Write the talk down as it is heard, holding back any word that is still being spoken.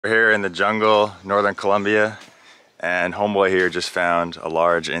We're here in the jungle, northern Colombia, and homeboy here just found a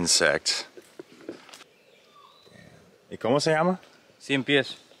large insect. ¿Y cómo se llama? 100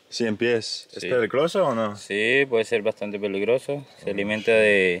 pies. 100 pies. ¿Es Sí. peligroso o no? Sí, puede ser bastante peligroso. Se alimenta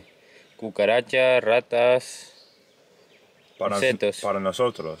de cucarachas, ratas, insectos. Para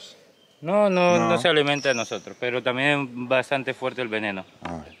nosotros. No se alimenta de nosotros, pero también es bastante fuerte el veneno.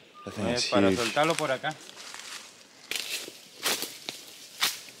 Oh, that thing is Para huge. soltarlo por acá.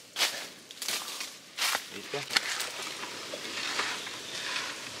 ¿Listo?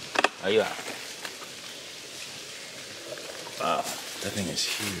 Ahí va. Wow, that thing is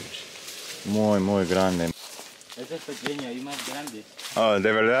huge. Muy grande. Este es pequeño, hay más grandes. Oh,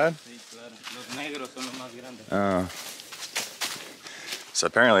 ¿de verdad? Sí, claro. Los negros son los más grandes. Oh. So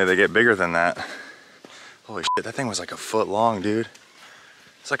apparently they get bigger than that. Holy shit, that thing was like a foot long, dude.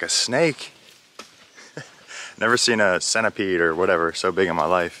 It's like a snake. Never seen a centipede or whatever so big in my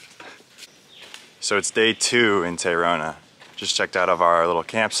life. So it's day 2 in Tayrona. Just checked out of our little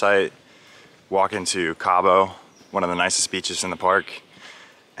campsite, walking to Cabo, one of the nicest beaches in the park.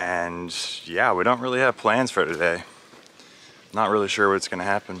 And yeah, we don't really have plans for today. Not really sure what's gonna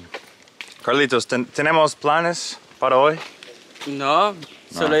happen. Carlitos, ¿tenemos planes para hoy? No,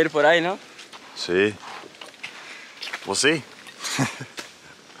 solo ir por ahí, ¿no? Sí. We'll see.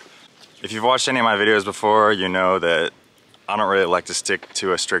 If you've watched any of my videos before, you know that I don't really like to stick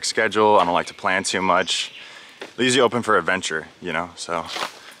to a strict schedule. I don't like to plan too much. Leaves you open for adventure, you know, so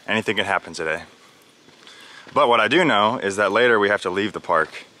anything can happen today. But what I do know is that later we have to leave the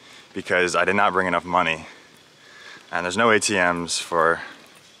park because I did not bring enough money. And there's no ATMs for,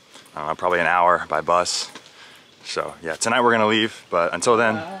 I don't know, probably an hour by bus. So yeah, tonight we're gonna leave, but until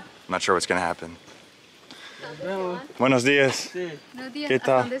then, I'm not sure what's gonna happen. Buenos días. Sí. Buenos días. ¿Qué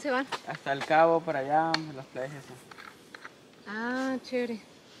tal? ¿A dónde se van? Hasta el cabo, para allá, las playas. Ah, chévere.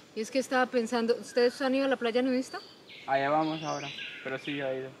 Y es que estaba pensando, ¿ustedes han ido a la playa nudista? Allá vamos ahora, pero sí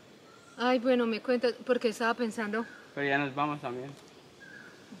ya he ido. Ay, bueno, me cuentas, porque estaba pensando, Pero ya nos vamos también.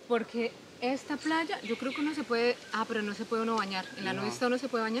 porque esta playa, yo creo que uno se puede, pero no se puede uno bañar. ¿En la nudista uno se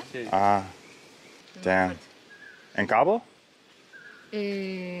puede bañar? Sí. Ah, damn. ¿En Cabo?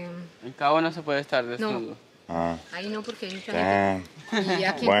 En cabo no se puede estar desnudo. Ah, Ahí no, porque hay mucha damn. gente. Y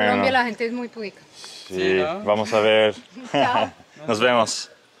aquí en Bueno. Colombia la gente es muy púdica. Sí, ¿no? vamos a ver. Chao. Nos vemos.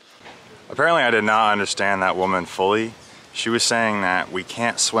 Apparently I did not understand that woman fully. She was saying that we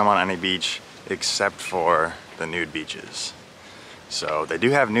can't swim on any beach except for the nude beaches. So they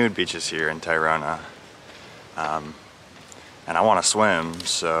do have nude beaches here in Tayrona. And I want to swim,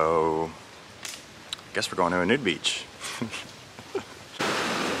 so I guess we're going to a nude beach.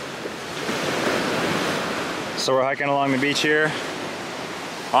 So we're hiking along the beach here.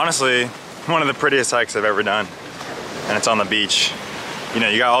 Honestly, one of the prettiest hikes I've ever done. And it's on the beach. You know,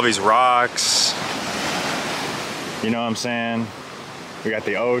 you got all these rocks. You know what I'm saying? We got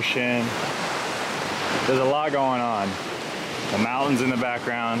the ocean. There's a lot going on. The mountains in the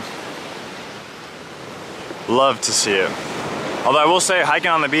background. Love to see it. Although I will say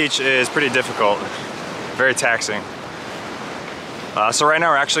hiking on the beach is pretty difficult. Very taxing. So right now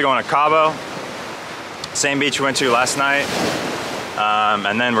we're actually going to Cabo. Same beach we went to last night.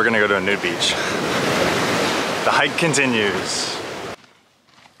 And then we're gonna go to a nude beach. The hike continues.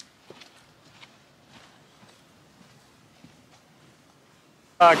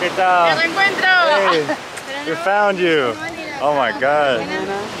 ¿Qué tal? ¡Me encuentro! Hey, we found you. Oh my God.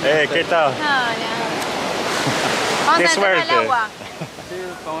 Hey, ¿qué tal? Qué suerte.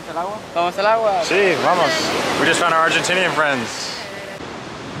 ¿Vamos al agua? ¿Vamos al agua? Sí, vamos. We just found our Argentinian friends.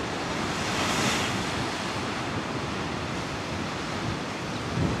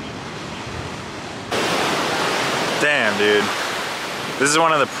 Damn, dude. This is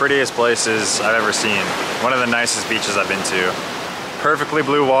one of the prettiest places I've ever seen. One of the nicest beaches I've been to. Perfectly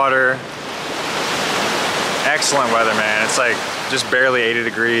blue water. Excellent weather, man. It's like just barely 80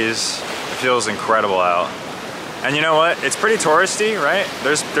 degrees. It feels incredible out. And you know what? It's pretty touristy, right?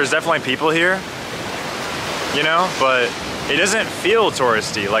 There's definitely people here, you know, but it doesn't feel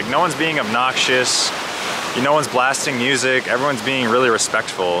touristy. Like no one's being obnoxious. No one's blasting music. Everyone's being really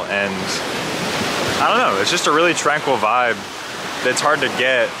respectful, and I don't know, it's just a really tranquil vibe that's hard to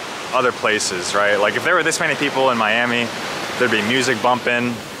get other places, right? Like if there were this many people in Miami, there'd be music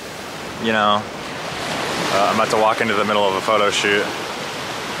bumping, you know. I'm about to walk into the middle of a photo shoot.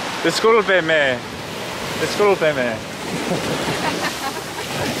 Discúlpeme. Discúlpeme.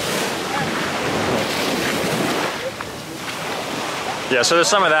 Yeah, so there's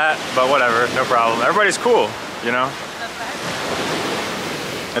some of that, but whatever, no problem. Everybody's cool, you know?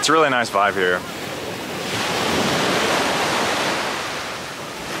 It's a really nice vibe here.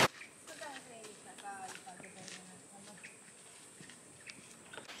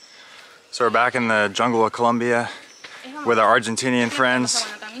 So we're back in the jungle of Colombia with our Argentinian friends.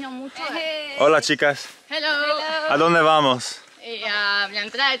 Hola chicas. Hello. ¿A dónde vamos? A la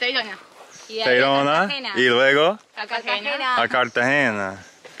entrada de Tayrona. Tayrona y luego A Cartagena. a Cartagena.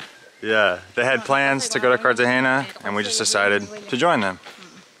 Yeah, they had plans to go to Cartagena and we just decided to join them.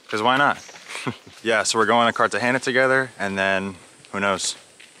 Because why not? Yeah, so we're going to Cartagena together and then who knows?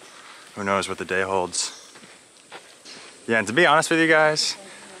 Who knows what the day holds. Yeah, and to be honest with you guys,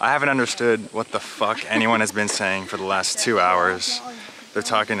 I haven't understood what the fuck anyone has been saying for the last 2 hours. They're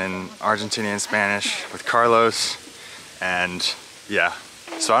talking in Argentinian Spanish with Carlos, and yeah.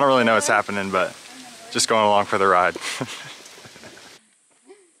 So I don't really know what's happening, but just going along for the ride.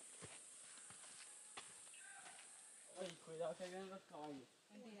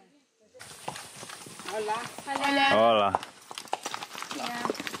 Hola.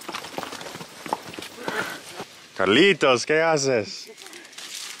 Carlitos, ¿qué haces?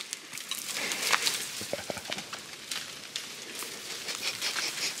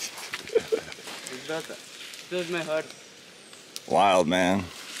 Esto es mejor. Wild, man.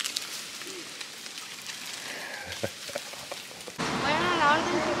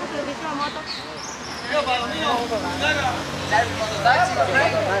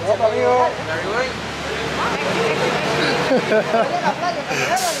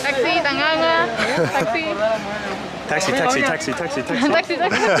 Taxi, tanganga. Taxi. Taxi. Taxi.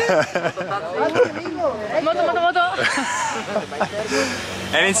 Moto.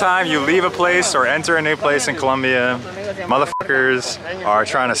 Anytime you leave a place or enter a new place in Colombia, motherfuckers are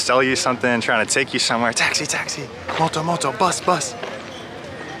trying to sell you something, trying to take you somewhere. Taxi, moto, bus.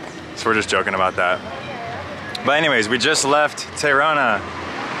 So we're just joking about that. But anyways, we just left Tayrona.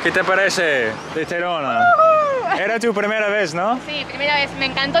 ¿Qué te parece de Tayrona? Era tu primera vez, ¿no? Sí, primera vez. Me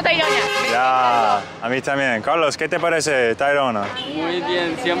encantó Tayrona. Ya, a mí también. Carlos, ¿qué te parece Tayrona? Muy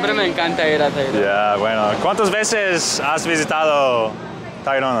bien, siempre me encanta ir a Tayrona. Ya, bueno. ¿Cuántas veces has visitado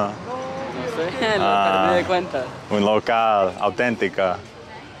Tayrona? No sé, lo perdí de cuenta. Un local auténtico.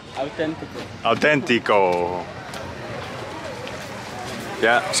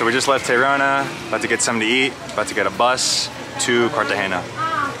 Yeah, so we just left Tayrona, about to get something to eat, about to get a bus to Cartagena.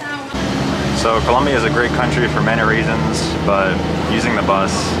 So Colombia is a great country for many reasons, but using the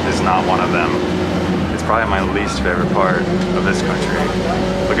bus is not one of them. It's probably my least favorite part of this country.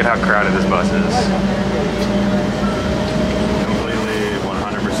 Look at how crowded this bus is. Completely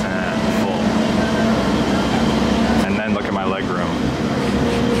 100% full. And then look at my leg room.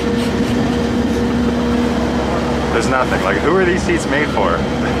 There's nothing. Like, who are these seats made for?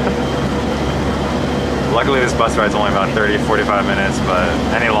 Luckily this bus ride's only about 30-45 minutes, but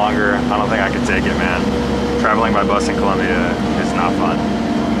any longer, I don't think I could take it, man. Traveling by bus in Colombia is not fun.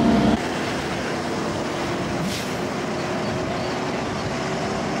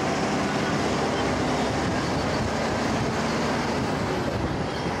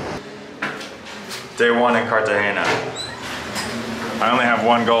 Day one in Cartagena. I only have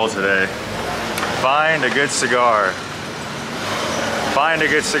one goal today. Find a good cigar. Find a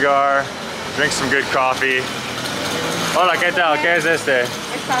good cigar. Drink some good coffee. Hola, ¿qué tal? ¿Qué es este?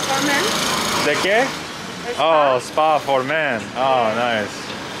 Spa for men. ¿De qué? Oh, Spa for Men. Oh, nice.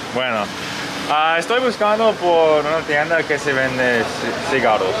 Bueno. Estoy buscando por una tienda que se vende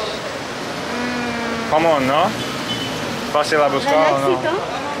cigarros. ¿Cómo, no? ¿Fácil a buscar o no?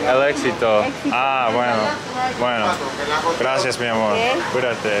 El éxito. Ah, bueno. Gracias, mi amor.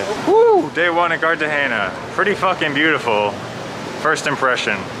 Cuídate. Woo! Day one in Cartagena. Pretty fucking beautiful. First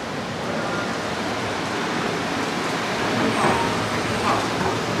impression.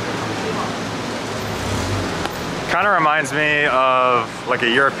 Kind of reminds me of like a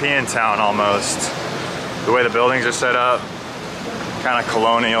European town almost. The way the buildings are set up, kind of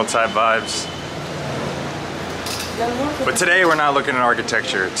colonial type vibes. But today we're not looking at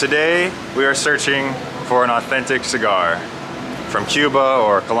architecture. Today we are searching for an authentic cigar from Cuba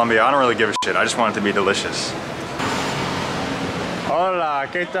or Colombia. I don't really give a shit. I just want it to be delicious. Hola,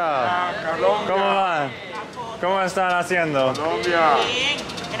 ¿qué tal? ¿Cómo van? ¿Cómo están haciendo? Colombia. Bien,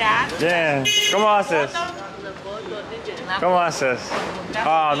 gracias. Bien. ¿Cómo haces? ¿Cómo haces?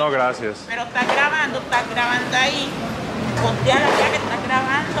 Ah, no, gracias. Pero estás grabando ahí. Ponte a la cara que estás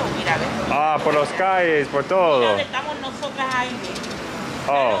grabando, mira, ve. Ah, por los calles, por todo. Mira que estamos nosotras ahí.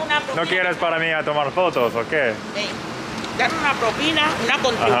 Oh, ¿no quieres para mí a tomar fotos o qué? Dan una propina, una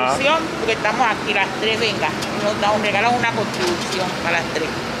contribución, porque estamos aquí las tres, venga. Nos regalan una contribución para las tres.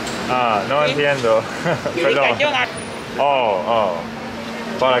 Ah, no ¿Sí? entiendo. Perdón. Oh.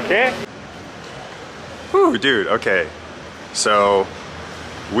 ¿Para qué? Whew, dude, okay. So,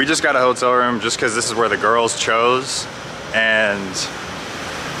 we just got a hotel room just because this is where the girls chose. And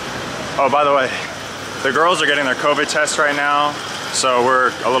Oh, by the way, the girls are getting their COVID test right now, so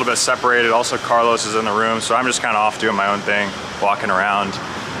we're a little bit separated. Also, Carlos is in the room, so I'm just kind of off doing my own thing, walking around.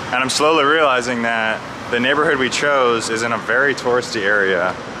 And I'm slowly realizing that the neighborhood we chose is in a very touristy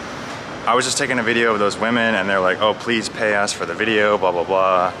area. I was just taking a video of those women and they're like, oh, please pay us for the video, blah, blah,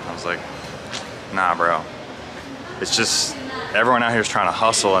 blah. I was like, nah, bro. It's just, everyone out here is trying to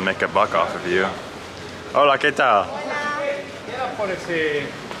hustle and make a buck off of you. Hola, ¿qué tal?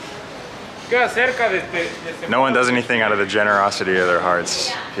 No one does anything out of the generosity of their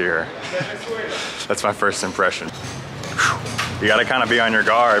hearts here. That's my first impression. You gotta kind of be on your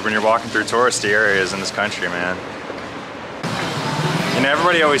guard when you're walking through touristy areas in this country, man. You know,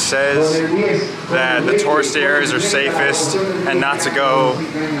 everybody always says that the touristy areas are safest and not to go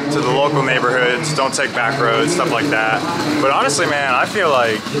to the local neighborhoods, don't take back roads, stuff like that. But honestly, man, I feel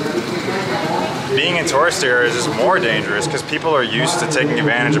like being in tourist areas is more dangerous because people are used to taking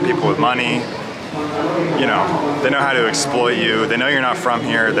advantage of people with money. You know, they know how to exploit you. They know you're not from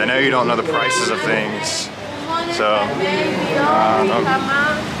here. They know you don't know the prices of things. So,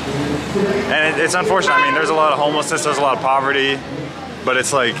 and it's unfortunate. I mean, there's a lot of homelessness, there's a lot of poverty, but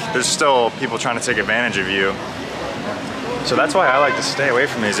it's like, there's still people trying to take advantage of you. So that's why I like to stay away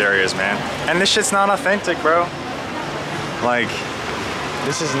from these areas, man. And this shit's not authentic, bro. Like,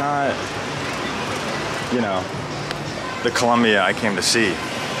 this is not, you know, the Colombia I came to see,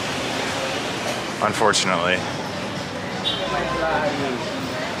 unfortunately.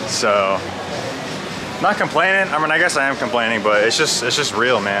 So, not complaining. I mean, I guess I am complaining, but it's just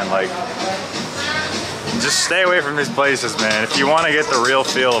real, man. Like, just stay away from these places, man. If you want to get the real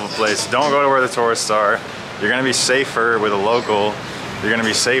feel of a place, don't go to where the tourists are. You're gonna be safer with a local. You're gonna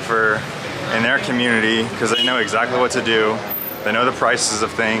be safer in their community because they know exactly what to do. They know the prices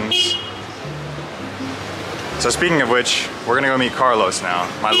of things. So speaking of which, we're gonna go meet Carlos now,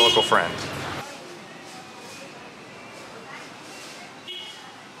 my local friend.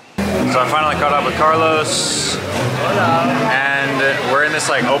 So I finally caught up with Carlos, and we're in this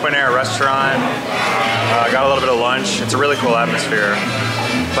like open air restaurant. Got a little bit of lunch. It's a really cool atmosphere.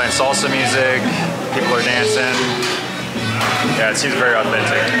 Playing salsa music, people are dancing. Yeah, it seems very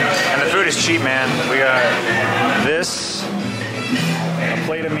authentic. And the food is cheap, man. We got this, a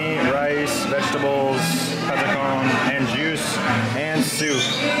plate of meat, rice, vegetables, patacon, and juice, and soup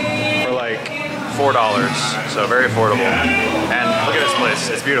for like $4. So very affordable. And look at this place,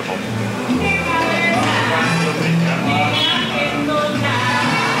 it's beautiful.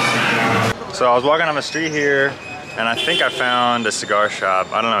 So I was walking on the street here and I think I found a cigar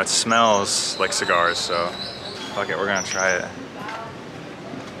shop. I don't know, it smells like cigars, so fuck it, we're gonna try it.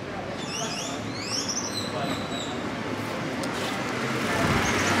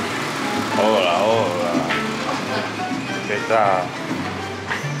 Hola, hola. ¿Qué tal?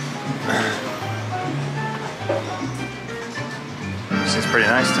 Seems pretty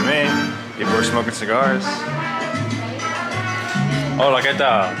nice to me. People are smoking cigars. Hola, ¿qué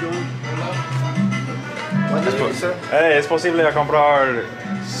tal? Es posible comprar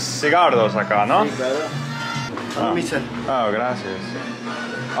cigarros acá, ¿no? Sí, claro. Oh, gracias.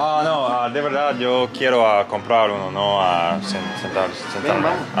 No, de verdad yo quiero comprar uno, no sentarme.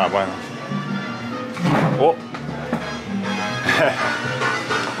 Bueno. Oh.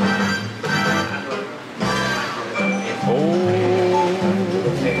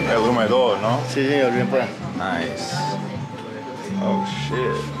 El humedor, ¿no? Sí, señor, bien pues. Nice. Oh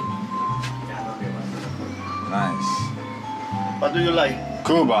shit. Nice. What do you like?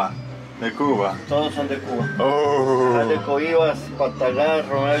 Cuba. De Cuba. Todos son de Cuba. Oh. Hay de Coibas, Patagar,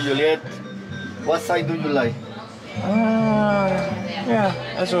 Romeo y Juliet. What side do you like? Yeah,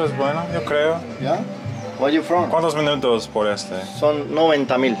 eso es bueno, yo creo. Yeah? Where are you from? ¿Cuántos minutos por este? Son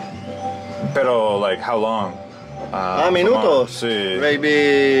 90,000. Pero, like, how long? Minutos? Sí.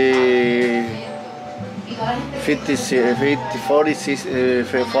 Maybe 50, 40,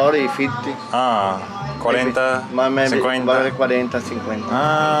 50. 40, Maybe 50. 40,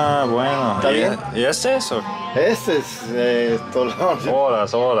 50. Bueno. ¿Está bien? ¿Y este es eso? Este es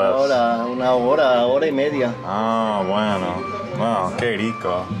Horas. una hora y media. Bueno. Wow, qué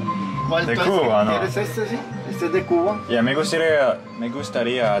rico. ¿Cuál De Cuba, ¿no? ¿Quieres este, sí? Este es de Cuba. Ya, me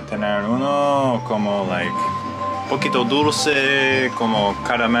gustaría tener uno como, like, un poquito dulce, como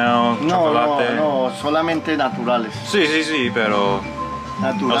caramel, chocolate. No, solamente naturales. Sí, pero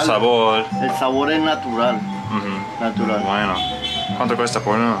Natural. el sabor. El sabor es natural. Natural. Bueno, ¿cuánto cuesta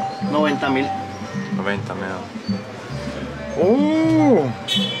por uno? 90,000. 90,000. Un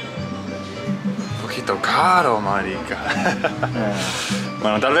poquito caro, marica.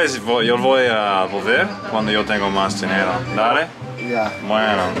 Bueno, tal vez yo voy a volver cuando yo tengo más dinero. Dale. Ya.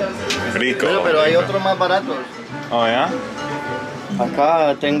 Bueno, rico. Pero hay otros más baratos. Oh, ¿ya?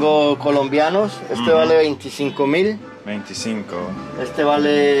 Acá tengo colombianos. Este vale 25.000. 25. Este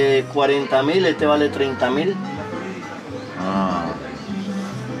vale 40.000. Este vale 30.000. Ah.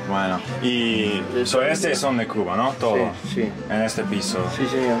 Bueno, y estos son de Cuba, ¿no? Todo. Sí, sí. En este piso. Sí,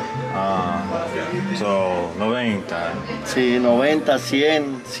 señor. Ah, so 90. Sí, 90,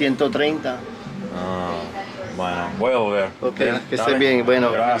 100, 130. Ah, bueno, voy a volver. Ok, que Dale. esté bien.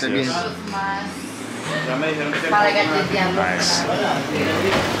 Bueno, que Gracias. esté bien. Nice.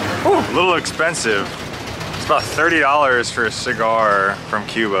 Ooh, a little expensive. It's about $30 for a cigar from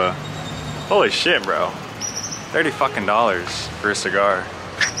Cuba. Holy shit, bro. $30 fucking for a cigar.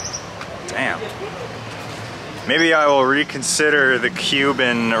 Damn. Maybe I will reconsider the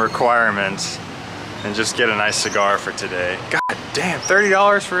Cuban requirements and just get a nice cigar for today. God damn,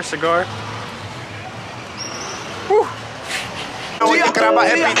 $30 for a cigar? Whew. Graba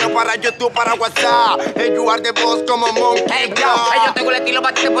el video para YouTube, para WhatsApp. El lugar de voz como Monkey. Hey, yo tengo el estilo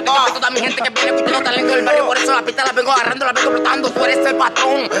para que te puesto toda mi gente que viene vistiendo talento del barrio. Por eso la pista la vengo agarrando, la vengo explotando. Tú eres el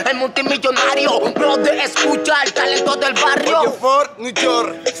patrón, el multimillonario. Brother, escucha el talento del barrio. Oye, Fort New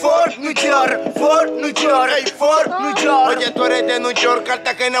York, Fort New York, Fort New York, hey, Fort New York. Oye, tú eres de New York,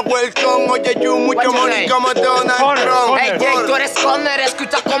 Cartagena, welcome. Oye, you, mucho What's your money name? como Donald Connor, Trump. Connor. Hey Jake, tú eres Conner,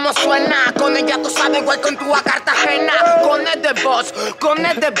 escucha cómo suena. Conner, ya tú sabes, welcome tú a Cartagena. Conner the boss,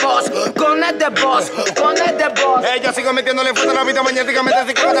 Conner the boss, Conner the boss, Conner the boss. Yo sigo metiéndole fuerza a la vida magnéticamente,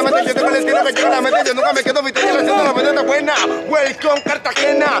 psicológicamente. Yo tengo el estilo que llega a la mente. Yo nunca me quedo victoria haciendo la vendetta buena. Welcome,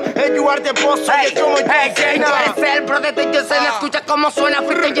 Cartagena. El lugar de voz. Hey, Oye, como hey, Jake, tú Cartagena. eres el brother de Yesenia. Escucha cómo suena,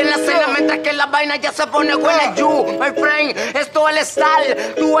 freestyle en la escena. Mientras que la vaina ya se pone buena. You, my friend, esto es el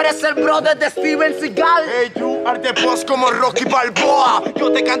style. Tú eres el brother de Steven Seagal. Hey, you are the boss como Rocky Balboa.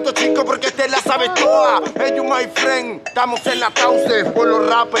 Yo te canto chico porque te la sabes toda. Hey, you my friend, estamos en la Tause por los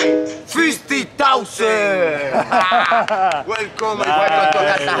rappers. 50,000. Welcome, Welcome to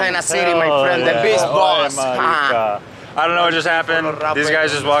Cartagena City, my friend, the beast boss. I don't know what just happened. These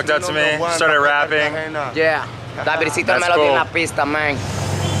guys just walked up to me, started rapping. Yeah, Davidcito That's Melody en cool. la pista, man.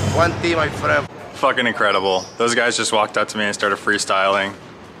 One team, my friend. Fucking incredible. Those guys just walked up to me and started freestyling.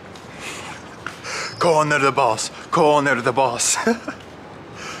 Corner the boss, corner the boss.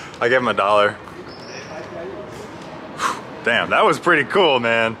 I gave him $1. Damn, that was pretty cool,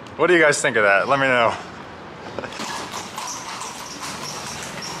 man. What do you guys think of that? Let me know.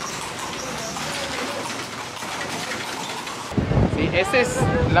 Sí, esta es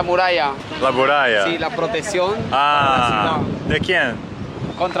la muralla. La muralla. Sí, la protección Ah, ¿de quién?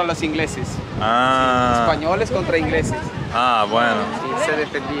 contra los ingleses. Ah, Españoles contra ingleses. ah, bueno. Sí, se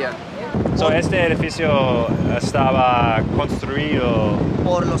defendían. So, este edificio estaba construido.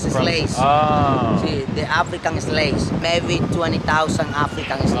 Por los slaves. Ah. Sí, the African slaves. Maybe 20,000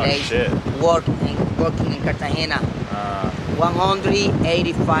 African slaves shit. working in Cartagena.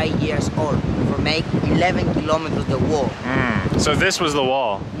 185 years old for make 11 kilometers the wall. So this was the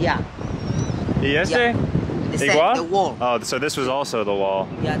wall. Yeah, Y este? the Igual? the wall. Oh, so this was also the wall.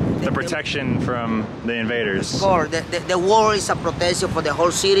 Yeah, The protection from the invaders. Sure, the wall is a protection for the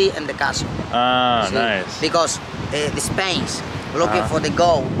whole city and the castle. Ah, See? nice. Because the Spain's looking for the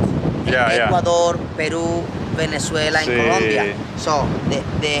gold. Yeah, yeah. Ecuador, Peru, Venezuela, and Sí. Colombia. So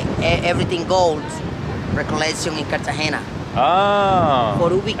everything gold recollection in Cartagena. Ah.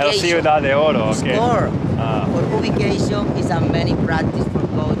 For El ubication. Ciudad de Oro. Okay. Score. Ah. For ubication is a many practice for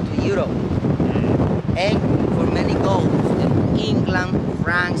go to Europe. And for many goals, the England,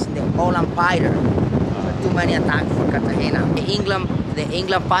 France, the whole empire. So too many attacks for Cartagena. The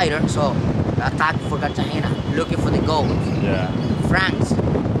England fighter, so attack for Cartagena, looking for the gold. Yeah. France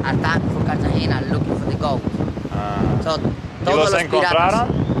attack for Cartagena, looking for the gold. Ah. So ¿Y todos los los piratas. encontraron?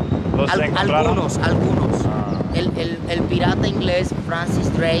 ¿Los encontraron? Algunos. Ah. El pirata inglés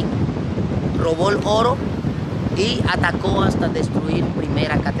Francis Drake robó el oro y atacó hasta destruir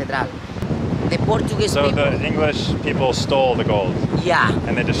primera catedral. The Portuguese So people. the English people stole the gold Yeah,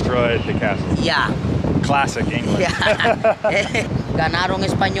 and they destroyed the castle. yeah, Classic England. yeah. Ganaron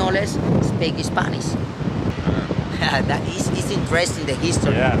españoles, speak Spanish. That is interesting, the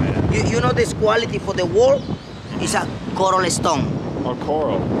history. Yeah, man. You know this quality for the wall is a coral stone. Oh,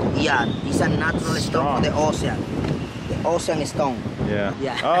 coral. Yeah, it's a natural stone for the ocean. The ocean stone. Yeah.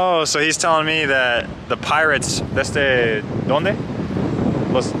 Yeah. Oh, so he's telling me that the pirates, desde ¿dónde?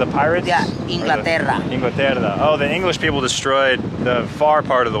 The pirates? Yeah, Or the- Inglaterra. Inglaterra. Oh, the English people destroyed the far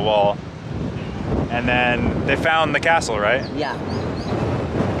part of the wall. And then they found the castle, right? Yeah.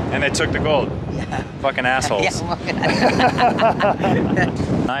 And they took the gold. Yeah. Fucking assholes. Yeah.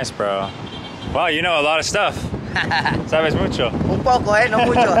 Nice, bro. Wow, you know a lot of stuff. Sabes mucho. Un poco, no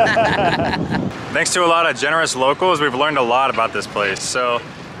mucho. Thanks to a lot of generous locals, we've learned a lot about this place. So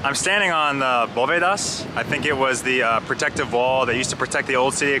I'm standing on the Bóvedas. I think it was the protective wall that used to protect the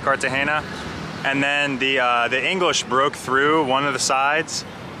old city of Cartagena. And then the English broke through one of the sides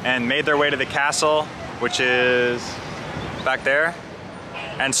and made their way to the castle, which is back there,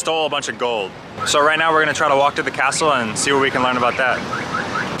 and stole a bunch of gold. So right now we're gonna try to walk to the castle and see what we can learn about that.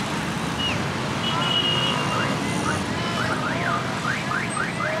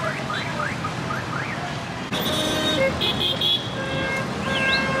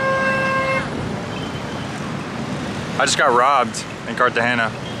 I just got robbed in Cartagena.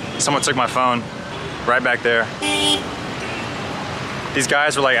 Someone took my phone right back there. These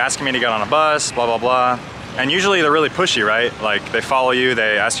guys were like asking me to get on a bus, blah, blah, blah. And usually they're really pushy, right? Like they follow you,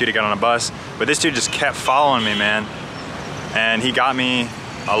 they ask you to get on a bus. But this dude just kept following me, man. And he got me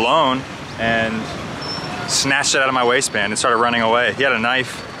alone and snatched it out of my waistband and started running away. He had a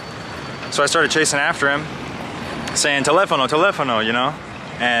knife. So I started chasing after him, saying, telefono, telefono, you know?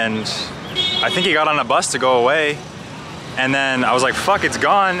 And I think he got on a bus to go away. And then I was like, fuck, it's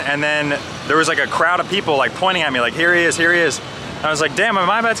gone. And then there was like a crowd of people like pointing at me like, here he is, here he is. And I was like, damn, am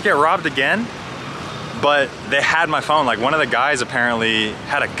I about to get robbed again? But they had my phone. Like one of the guys apparently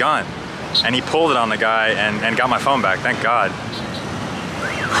had a gun and he pulled it on the guy and got my phone back, thank God.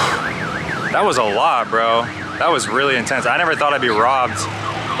 That was a lot, bro. That was really intense. I never thought I'd be robbed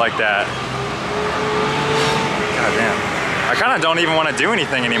like that. God damn. I kind of don't even want to do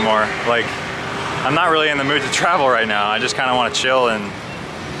anything anymore. Like, I'm not really in the mood to travel right now. I just kind of want to chill and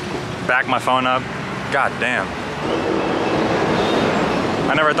back my phone up. God damn.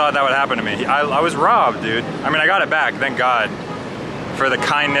 I never thought that would happen to me. I was robbed, dude. I mean, I got it back, thank God, for the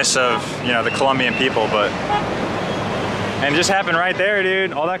kindness of, you know, the Colombian people, but... And it just happened right there,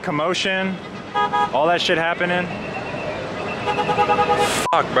 dude. All that commotion, all that shit happening.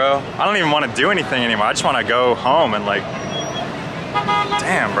 Fuck, bro. I don't even want to do anything anymore. I just want to go home and like...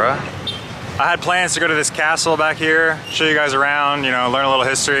 Damn, bro. I had plans to go to this castle back here, show you guys around, you know, learn a little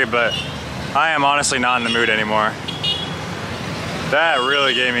history, but I am honestly not in the mood anymore. That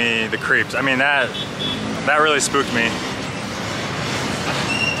really gave me the creeps. I mean, that really spooked me.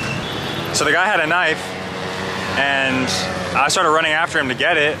 So the guy had a knife, and I started running after him to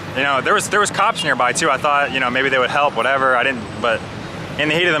get it. You know, there was cops nearby too. I thought, you know, maybe they would help, whatever. I didn't, but in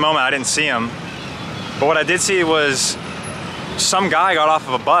the heat of the moment, I didn't see them. But what I did see was some guy got off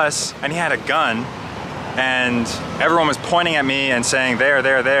of a bus and he had a gun, and everyone was pointing at me and saying, there,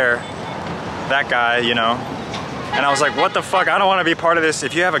 that guy, you know. And I was like, what the fuck? I don't want to be part of this.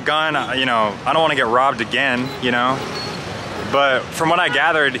 If you have a gun, you know, I don't want to get robbed again, you know. But from what I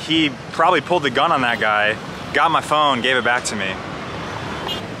gathered, he probably pulled the gun on that guy, got my phone, gave it back to me.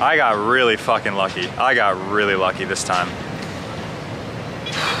 I got really fucking lucky. I got really lucky this time.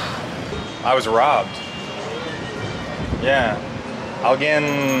 I was robbed. Yeah.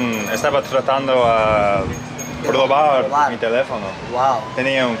 Alguien estaba tratando a robar mi teléfono. Wow.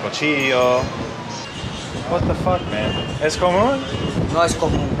 Tenía un cuchillo. What the fuck, man? ¿Es común? No es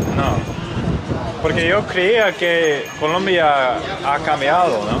común. No. Porque yo creía que Colombia ha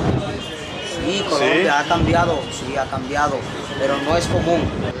cambiado, ¿no? Sí, Colombia ha cambiado, sí, ha cambiado, pero no es común.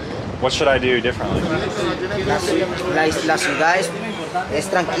 What should I do differently? La ciudad es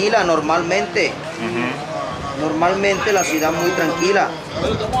tranquila normalmente. Normalmente la ciudad muy tranquila.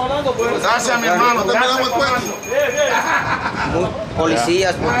 Gracias, mi hermano, te me damos cuenta.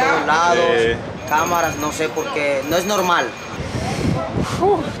 Policías por todos lados, cámaras, no sé por qué, no es normal.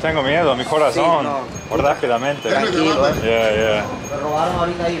 Tengo miedo, mi corazón. Sí, no. Rápidamente. Tranquilo, Yeah. Me robaron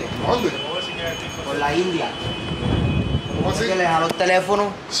ahorita ahí. ¿Dónde? Por la India. ¿Cómo así? Que le jaló el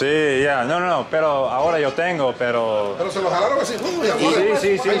teléfono. Sí, ya. No, pero ahora yo tengo, pero... Pero se lo jalaron así.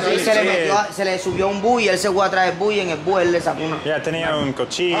 Sí. Y se le subió un bui, él se fue atrás del bui, en el bui él le sacó una. Ya tenía un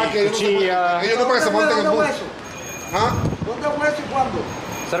cuchilla. Ellos no para que se monten en el bus. ¿Ah? ¿Dónde fue eso y cuándo?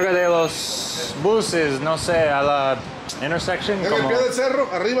 Cerca de los buses, no sé, a la intersection. En el pie del cerro,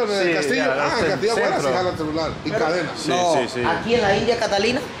 arriba en el castillo. En el castillo afuera se jala el celular. Y cadena. Sí. Aquí en la India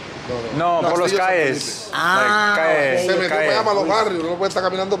Catalina. No, por los calles. Se metió para allá, para los barrios, no puede estar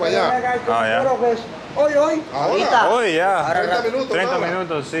caminando para allá. Hoy. Ahorita. Hoy ya. 30 minutos. 30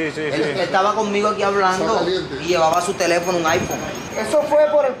 minutos, sí. Él estaba conmigo aquí hablando y llevaba su teléfono, un iPhone. Eso fue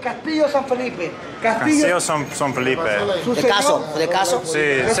por el Castillo San Felipe. Castillo San Felipe. ¿De caso?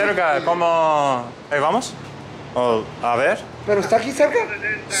 Sí, cerca, como... ¿Vamos? A ver. ¿Pero está aquí cerca?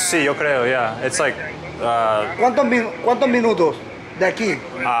 Sí, yo creo, ya. It's like... ¿Cuántos minutos de aquí?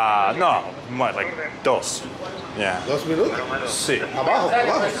 No, more like 2. Yeah. 2 minutos. Sí. Abajo.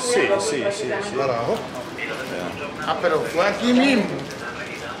 Sí. Abajo. Ah, pero fue aquí mismo.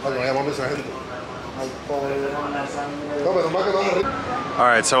 All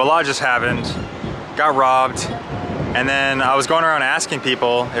right, so a lot just happened. Got robbed, and then I was going around asking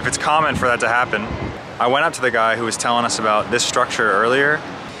people if it's common for that to happen. I went up to the guy who was telling us about this structure earlier,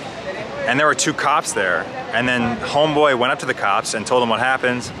 and there were 2 cops there. And then homeboy went up to the cops and told them what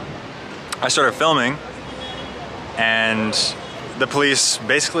happened. I started filming, and the police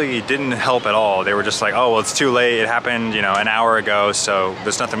basically didn't help at all. They were just like, oh, well, it's too late. It happened, you know, an hour ago, so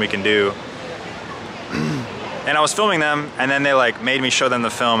there's nothing we can do. And I was filming them, and then they like made me show them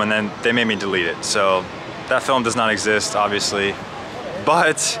the film, and then they made me delete it. So that film does not exist, obviously.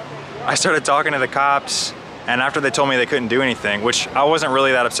 But I started talking to the cops, and after they told me they couldn't do anything, which I wasn't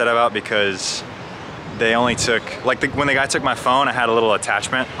really that upset about because they only took, like when the guy took my phone, I had a little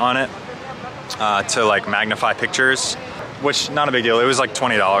attachment on it to like magnify pictures, which not a big deal. It was like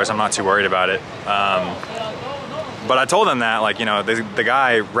 $20, I'm not too worried about it. But I told them that, like, you know, the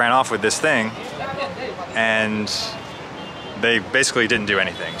guy ran off with this thing, and they basically didn't do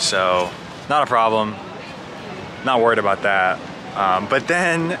anything. So not a problem, not worried about that. But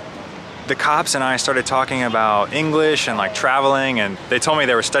then the cops and I started talking about English and like traveling, and they told me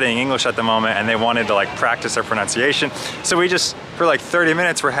they were studying English at the moment and they wanted to like practice their pronunciation. So we just, for like 30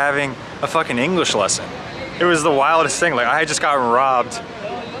 minutes, were having a fucking English lesson. It was the wildest thing. Like, I had just gotten robbed,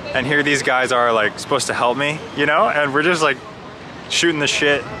 and here these guys are like supposed to help me, you know? And we're just like shooting the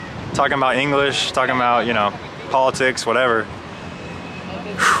shit, talking about English, talking about, you know, politics, whatever.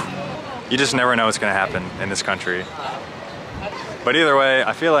 You just never know what's gonna happen in this country. But either way,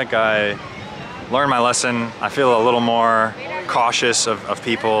 I feel like I learned my lesson. I feel a little more cautious of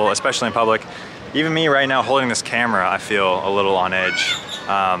people, especially in public. Even me right now holding this camera, I feel a little on edge.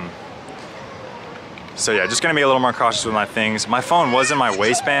 So yeah, just gonna be a little more cautious with my things. My phone was in my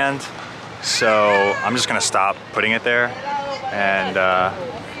waistband, so I'm just gonna stop putting it there. And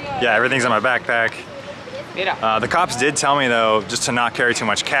yeah, everything's in my backpack. The cops did tell me though, just to not carry too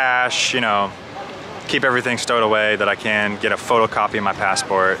much cash, you know, keep everything stowed away, that I can get a photocopy of my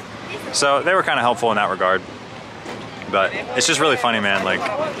passport. So they were kind of helpful in that regard. But it's just really funny, man. Like,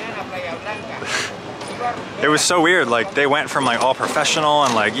 it was so weird. Like, they went from like all professional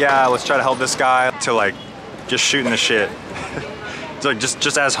and like, yeah, let's try to help this guy, to like just shooting the shit. It's like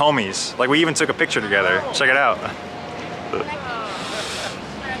just as homies. Like, we even took a picture together. Check it out.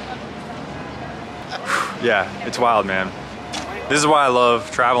 Yeah, it's wild, man. This is why I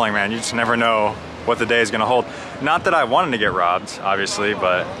love traveling, man. You just never know what the day is gonna hold. Not that I wanted to get robbed, obviously,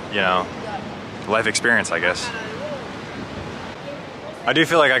 but you know, life experience, I guess. I do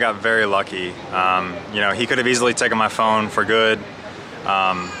feel like I got very lucky. You know, he could have easily taken my phone for good.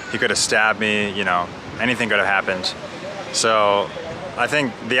 He could have stabbed me, you know, anything could have happened. So I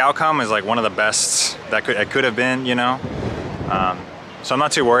think the outcome is like one of the best that it could have been, you know. So I'm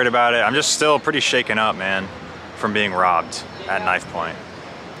not too worried about it. I'm just still pretty shaken up, man, from being robbed at knife point.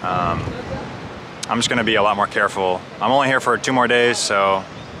 I'm just gonna be a lot more careful. I'm only here for 2 more days, so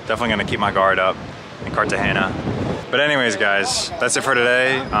definitely gonna keep my guard up in Cartagena. But anyways, guys, that's it for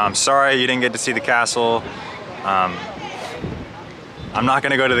today. Sorry you didn't get to see the castle. I'm not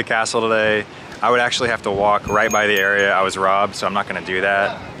gonna go to the castle today. I would actually have to walk right by the area I was robbed, so I'm not gonna do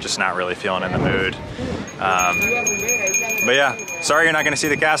that. Just not really feeling in the mood. But yeah, sorry you're not gonna see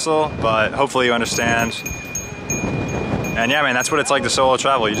the castle, but hopefully you understand. And yeah, man, that's what it's like to solo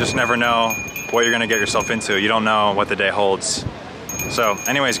travel. You just never know what you're gonna get yourself into. You don't know what the day holds. So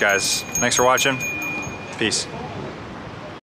anyways, guys, thanks for watching. Peace.